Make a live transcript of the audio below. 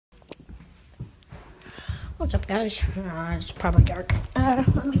What's up, guys? It's probably dark.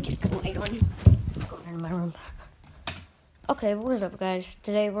 Let me get the light on. I'm going into my room. Okay, what is up, guys?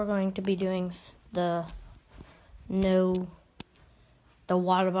 Today we're going to be doing the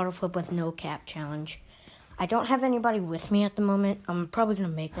water bottle flip with no cap challenge. I don't have anybody with me at the moment. I'm probably gonna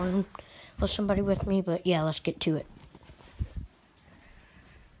make one with somebody with me, but yeah, let's get to it.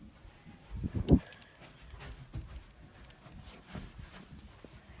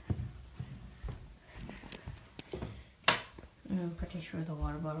 I'm pretty sure the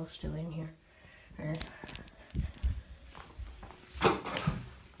water bottle's still in here. There it is.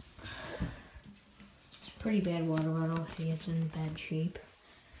 It's a pretty bad water bottle. See, it's in bad shape.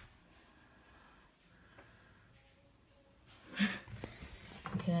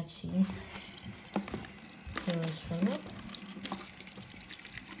 Okay, let's see. Fill this thing up.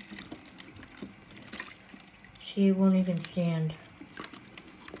 See, it won't even stand.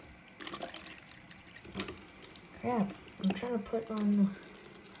 Crap. I'm trying to put on...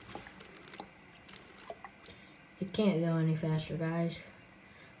 It can't go any faster, guys.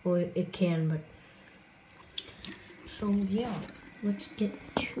 Well, it can, but... So, yeah. Let's get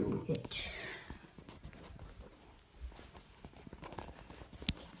to it.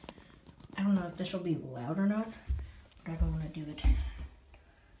 I don't know if this will be loud or not, but I don't want to do it.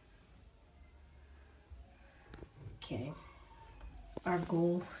 Okay. Our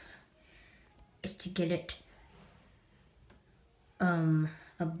goal is to get it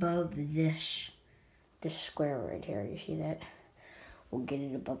above this square right here. You see that? We'll get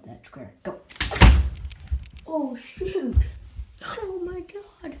it above that square. Go. Oh shoot. Oh my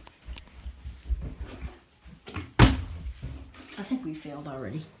god. I think we failed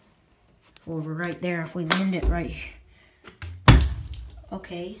already. Well, we're right there if we land it right.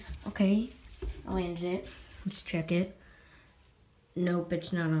 Okay. I landed it. Let's check it. Nope,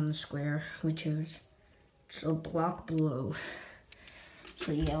 it's not on the square we chose. It's a block below.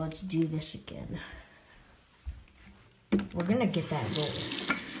 So yeah, let's do this again. We're gonna get that goal.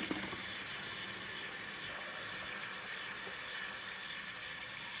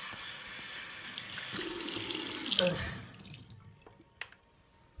 Ugh.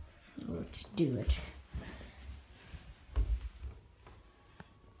 Let's do it.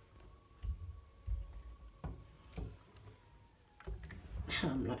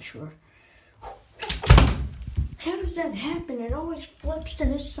 I'm not sure. How does that happen? It always flips to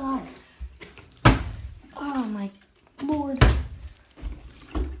this side. Oh my lord.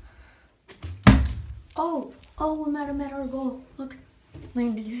 Oh, we might have met our goal. Look,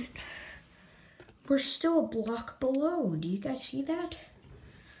 landed it. We're still a block below. Do you guys see that?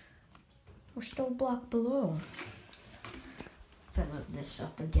 We're still a block below. Fill this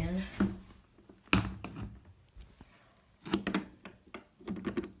up again.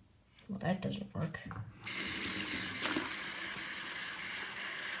 Well, that doesn't work.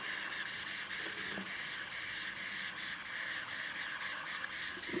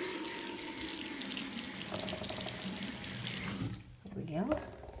 There we go.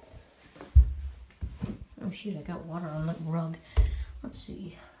 Oh shoot, I got water on the rug. Let's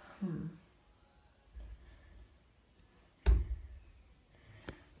see.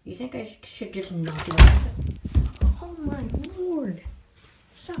 You think I should just knock it off? Oh my lord.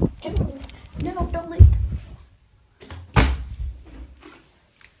 Stop doing it. No, don't leave.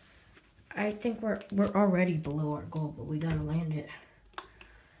 I think we're already below our goal, but we gotta land it.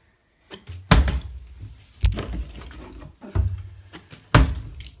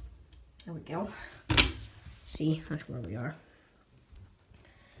 There we go. See, that's where we are.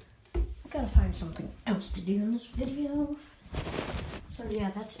 I gotta find something else to do in this video. So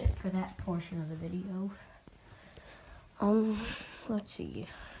yeah, that's it for that portion of the video. Let's see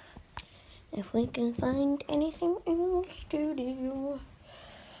if we can find anything else to do.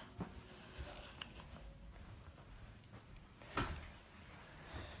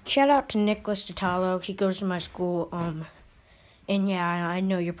 Shout out to Nicholas Tatalo. He goes to my school. And yeah, I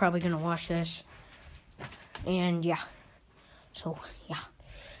know you're probably gonna watch this. And yeah. So yeah.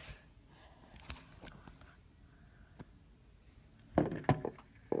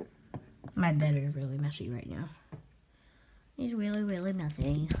 My bed is really messy right now. It's really, really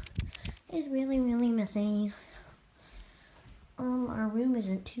messy. It's really, really messy. Our room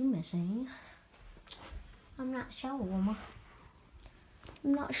isn't too messy. I'm not sure.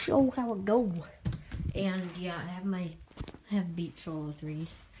 I'm not sure how it go. And yeah, I have Beat Solo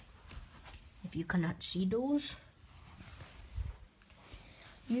 3s. If you cannot see those.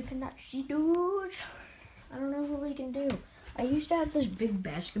 I don't know what we can do. I used to have this big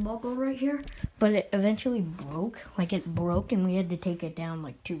basketball goal right here, but it eventually broke. Like, it broke and we had to take it down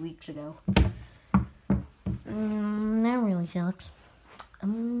like 2 weeks ago. That really sucks.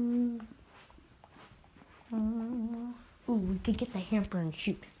 Ooh, we could get the hamper and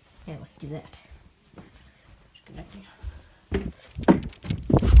shoot. Yeah, let's do that. Let's get that down.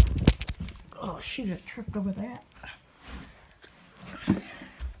 Oh shoot, I tripped over that.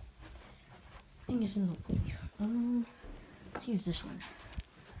 Thing is in the way. Let's use this one.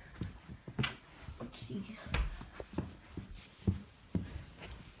 Let's see.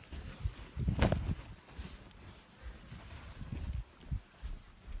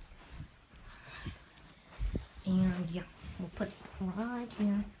 And yeah, we'll put it right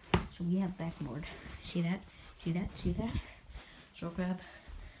here so we have backboard. See that? See that? See that? So we'll grab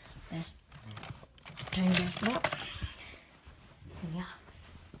that tiny backboard. Yeah.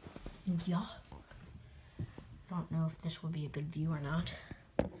 And yeah. Don't know if this will be a good view or not.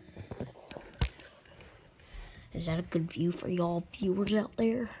 Is that a good view for y'all viewers out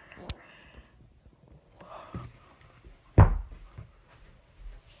there?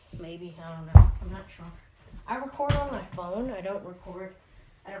 Maybe, I don't know. I'm not sure. I record on my phone. I don't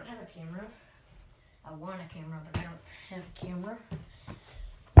have a camera. I want a camera, but I don't have a camera.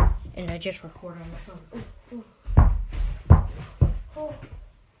 And I just record on my phone. Ooh, ooh. Oh.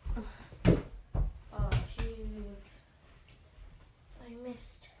 Oh, shoot. I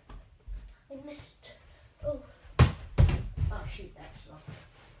missed. Oh. Oh, shoot, that sucked.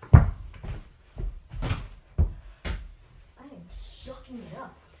 I am sucking it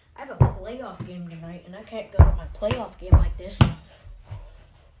up. I have a playoff game tonight, and I can't go to my playoff game like this.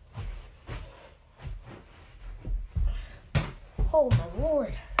 Oh, my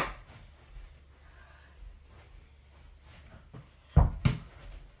Lord.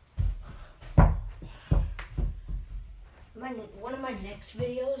 One of my next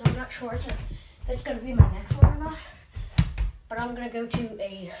videos, I'm not sure if it's going to be my next one or not, but I'm going to go to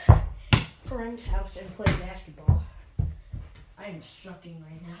a friend's house and play basketball. I am sucking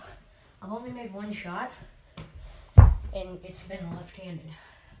right now. I've only made one shot, and it's been left-handed.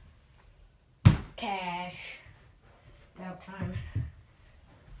 Cash. About time.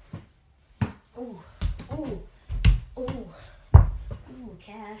 Ooh, ooh, ooh, ooh,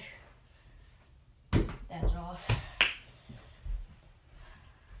 cash. That's off.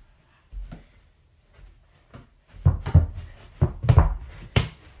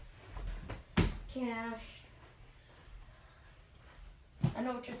 Cash. I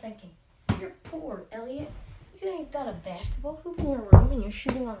know what you're thinking. You're poor, Elliot. You ain't got a basketball hoop in your room and you're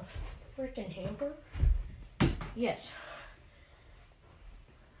shooting on a freaking hamper? Yes.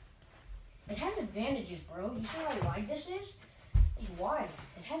 It has advantages, bro. You see how wide this is? It's wide.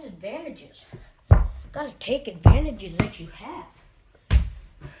 It has advantages. Gotta take advantages that you have.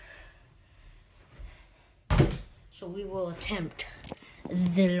 So we will attempt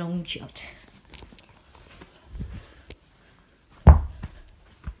the long shot.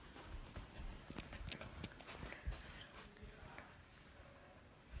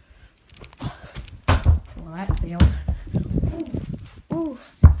 Well, that failed. Ooh.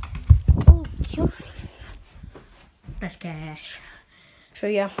 Ooh, cute. That's cash. So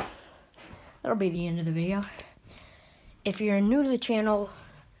yeah, that'll be the end of the video. If you're new to the channel,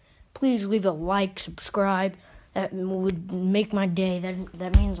 please leave a like, subscribe. That would make my day.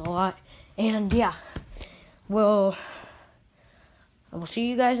 That means a lot. And yeah, I will see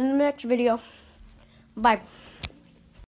you guys in the next video. Bye.